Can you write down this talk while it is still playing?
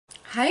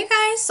Hi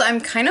guys, so I'm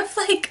kind of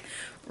like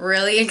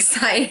really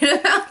excited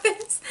about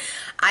this.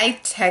 I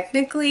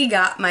technically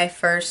got my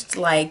first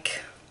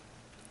like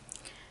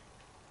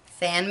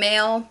fan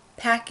mail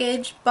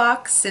package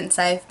box since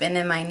I've been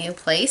in my new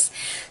place.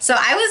 So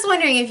I was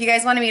wondering if you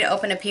guys wanted me to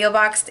open a P.O.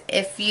 box.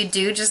 If you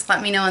do, just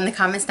let me know in the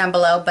comments down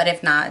below, but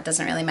if not, it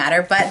doesn't really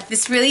matter. But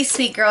this really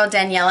sweet girl,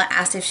 Daniela,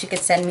 asked if she could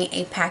send me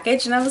a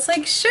package, and I was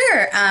like,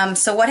 sure.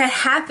 So what had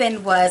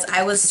happened was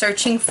I was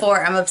searching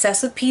for, I'm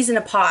obsessed with peas in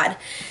a pod.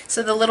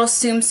 So the little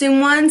Tsum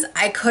Tsum ones,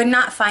 I could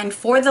not find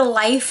for the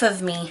life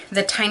of me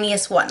the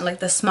tiniest one, like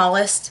the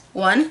smallest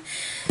one.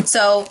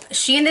 So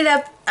she ended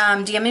up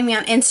DMing me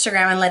on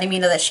Instagram and letting me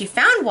know that she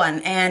found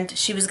one and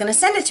she was gonna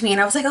send it to me, and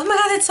I was like, oh my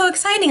god, that's so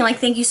exciting, like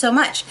thank you so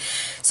much.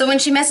 So when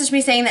she messaged me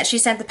saying that she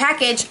sent the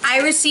package, I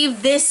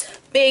received this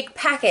big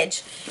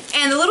package,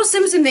 and the little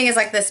Tsum Tsum thing is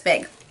like this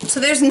big, so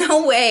there's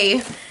no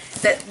way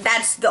that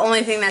that's the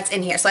only thing that's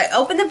in here. So I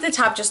opened up the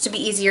top just to be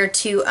easier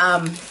to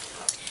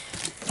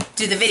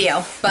do the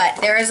video, but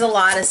there is a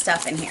lot of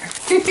stuff in here.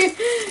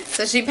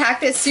 So she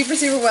packed it super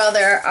well.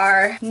 There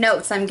are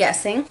notes, I'm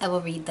guessing. I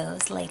will read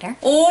those later.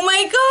 Oh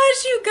my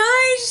gosh, you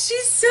guys,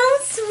 she's so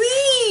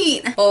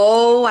sweet.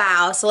 Oh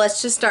wow, so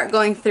let's just start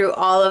going through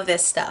all of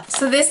this stuff.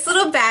 So this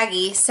little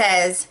baggie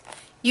says,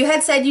 you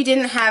had said you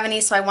didn't have any,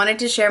 so I wanted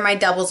to share my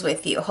doubles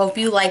with you. Hope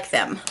you like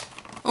them.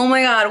 Oh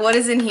my god, what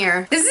is in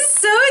here? This is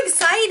so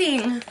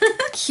exciting.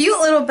 Cute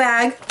little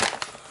bag.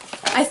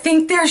 I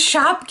think they're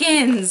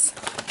Shopkins.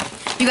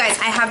 You guys,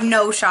 I have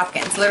no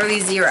Shopkins, literally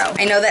zero.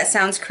 I know that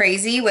sounds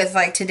crazy with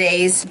like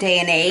today's day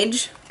and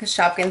age, because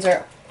Shopkins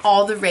are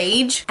all the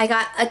rage. I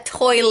got a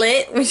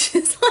toilet, which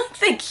is like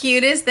the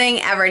cutest thing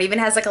ever. It even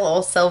has like a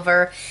little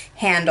silver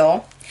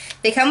handle.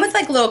 They come with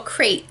like little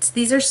crates.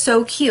 These are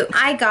so cute.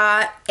 I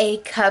got a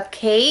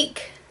cupcake,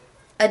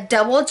 a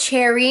double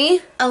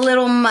cherry, a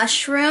little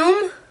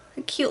mushroom,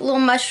 a cute little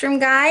mushroom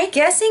guy.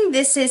 Guessing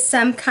this is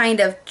some kind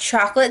of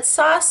chocolate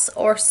sauce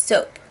or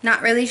soap.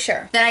 Not really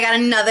sure. Then I got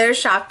another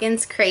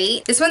Shopkins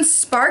crate. This one's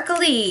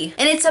sparkly,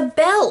 and it's a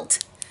belt.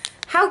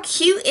 How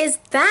cute is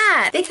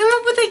that? They come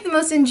up with like the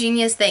most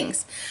ingenious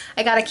things.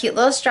 I got a cute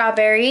little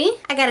strawberry.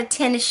 I got a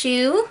tennis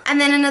shoe,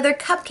 and then another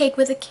cupcake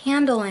with a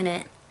candle in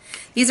it.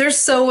 These are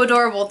so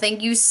adorable.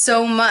 Thank you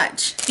so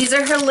much. These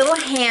are her little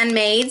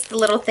handmaids. The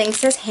little thing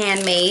says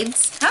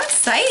handmaids. How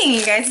exciting,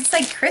 you guys. It's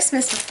like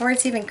Christmas before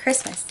it's even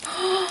Christmas.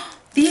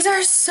 These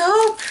are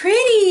so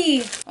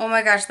pretty. Oh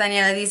my gosh,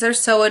 Daniela, these are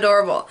so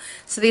adorable.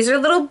 So these are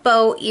little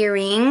bow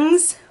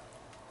earrings.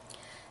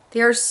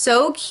 They are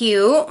so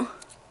cute.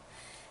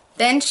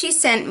 Then she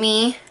sent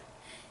me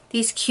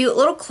these cute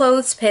little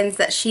clothespins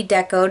that she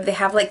decoed. They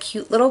have like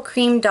cute little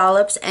cream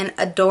dollops and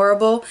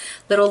adorable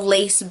little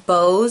lace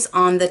bows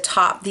on the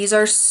top. These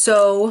are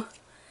so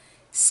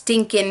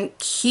stinking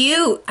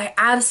cute. I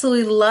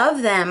absolutely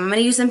love them. I'm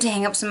gonna use them to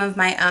hang up some of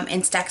my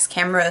Instax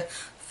camera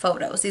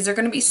photos. These are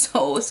gonna be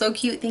so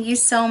cute. Thank you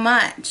so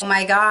much. Oh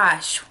my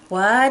gosh,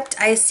 what?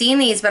 I've seen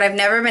these, but I've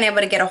never been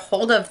able to get a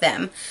hold of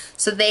them.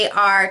 So they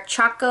are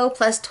Choco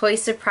plus Toy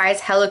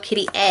Surprise Hello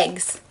Kitty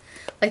eggs.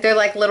 Like they're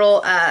like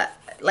little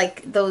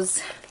like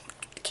those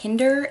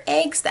Kinder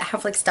eggs that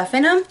have like stuff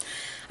in them.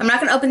 I'm not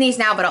gonna open these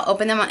now, but I'll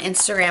open them on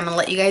Instagram and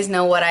let you guys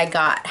know what I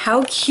got.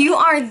 How cute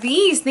are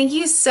these? Thank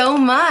you so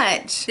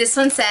much. This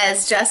one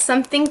says, just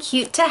something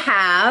cute to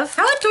have.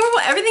 How adorable.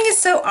 Everything is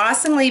so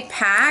awesomely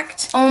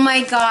packed. Oh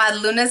my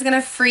god, Luna's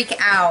gonna freak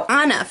out.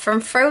 Anna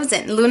from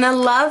Frozen. Luna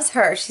loves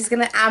her. She's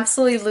gonna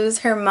absolutely lose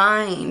her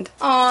mind.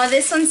 Oh,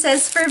 this one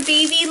says for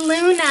baby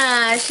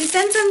Luna. She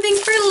sent something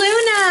for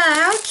Luna.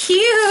 How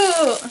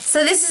cute.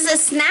 So this is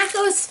a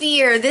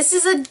snackosphere. This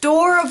is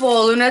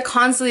adorable. Luna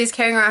constantly is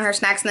carrying around her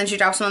snacks, and then she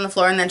drops them on the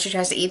floor, and then she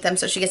tries to eat them,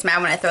 so she gets mad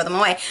when I throw them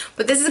away.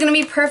 But this is gonna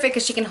be perfect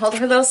because she can hold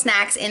her little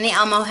snacks in the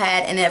Elmo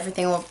head, and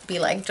everything will be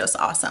like just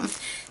awesome.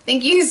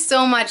 Thank you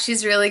so much.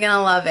 She's really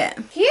gonna love it.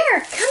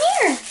 Here, come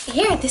here.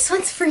 Here, this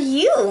one's for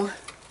you.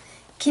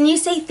 Can you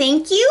say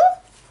thank you?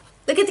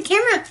 Look at the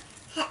camera.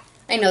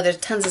 I know there's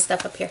tons of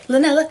stuff up here.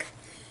 Luna, look.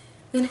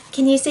 Luna,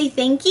 can you say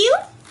thank you?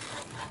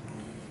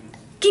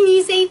 Can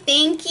you say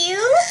thank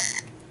you?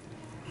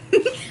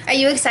 Are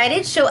you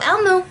excited? Show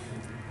Elmo.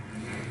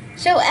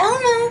 Show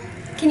Elmo.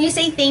 Can you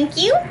say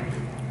thank you?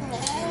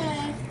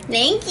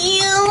 Thank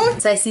you.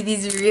 So I see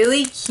these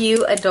really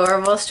cute,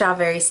 adorable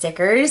strawberry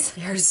stickers.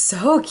 They're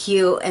so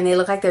cute, and they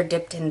look like they're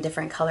dipped in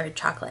different colored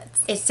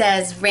chocolates. It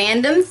says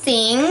random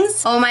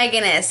things. Oh my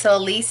goodness. So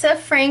Lisa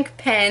Frank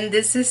pen.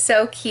 This is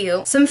so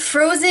cute. Some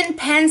Frozen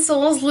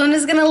pencils.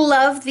 Luna's gonna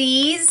love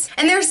these.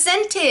 And they're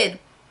scented.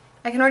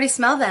 I can already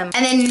smell them.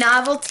 And then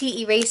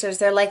novelty erasers.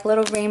 They're like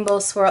little rainbow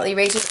swirl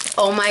erasers.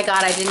 Oh my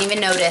god, I didn't even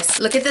notice.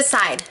 Look at the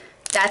side.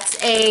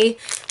 That's a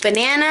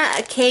banana,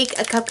 a cake,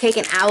 a cupcake,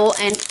 an owl,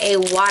 and a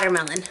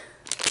watermelon.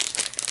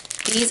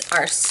 These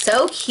are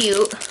so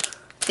cute.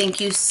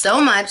 Thank you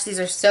so much. These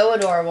are so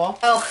adorable.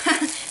 Oh,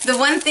 the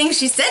one thing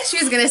she said she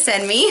was gonna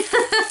send me,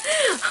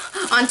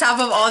 on top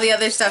of all the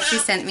other stuff she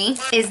sent me,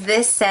 is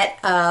this set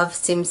of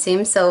Tsum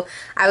Tsum. So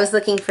I was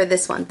looking for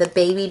this one, the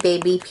Baby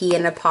Pea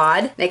in a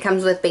Pod. And it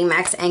comes with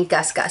Baymax and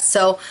Gus Gus.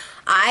 So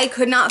I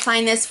could not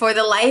find this for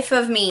the life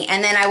of me.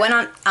 And then I went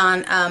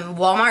on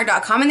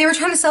Walmart.com and they were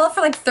trying to sell it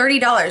for like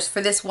 $30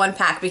 for this one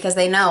pack because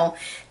they know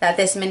that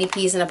this mini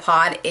peas in a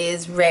pod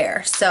is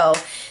rare. So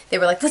they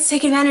were like, let's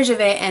take advantage of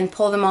it and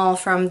pull them all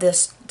from the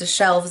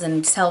shelves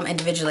and sell them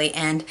individually.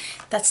 And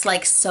that's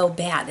like so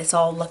bad. It's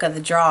all luck of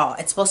the draw.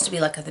 It's supposed to be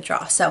luck of the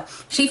draw. So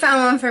she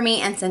found one for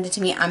me and sent it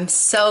to me. I'm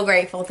so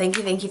grateful. Thank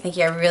you, thank you, thank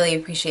you. I really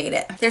appreciate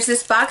it. There's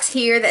this box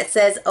here that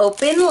says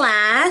open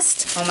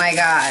last. Oh my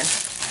God.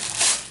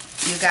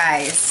 You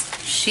guys,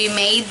 she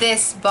made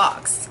this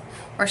box,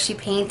 or she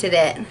painted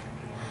it.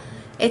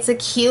 It's a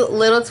cute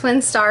little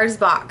twin stars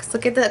box.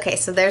 Look at the, okay,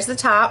 so there's the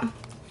top.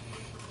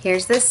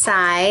 Here's the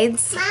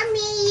sides.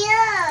 Mommy,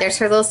 yeah. There's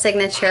her little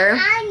signature.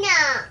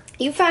 Anna.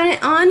 You found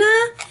it,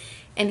 Anna?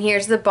 And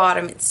here's the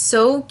bottom. It's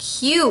so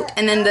cute.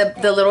 And then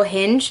the little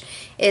hinge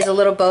is a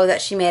little bow that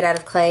she made out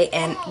of clay,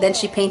 and then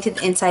she painted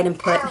the inside and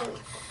put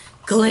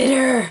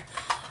glitter.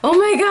 Oh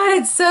my God,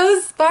 it's so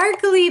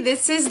sparkly.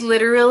 This is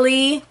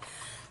literally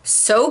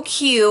so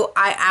cute.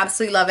 I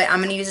absolutely love it.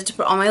 I'm gonna use it to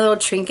put all my little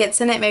trinkets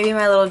in it, maybe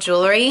my little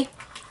jewelry.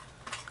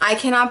 I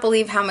cannot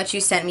believe how much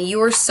you sent me. You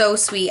were so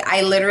sweet.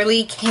 I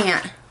literally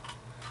can't.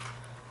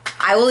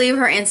 I will leave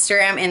her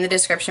Instagram in the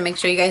description. Make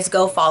sure you guys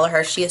go follow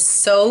her. She is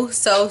so,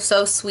 so,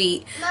 so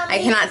sweet. Mommy, I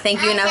cannot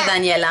thank you enough,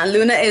 Daniela.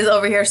 Luna is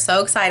over here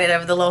so excited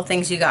over the little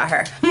things you got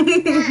her.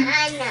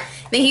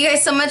 Thank you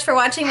guys so much for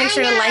watching. Make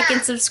sure to like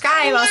and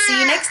subscribe. I'll see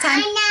you next time.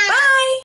 Bye.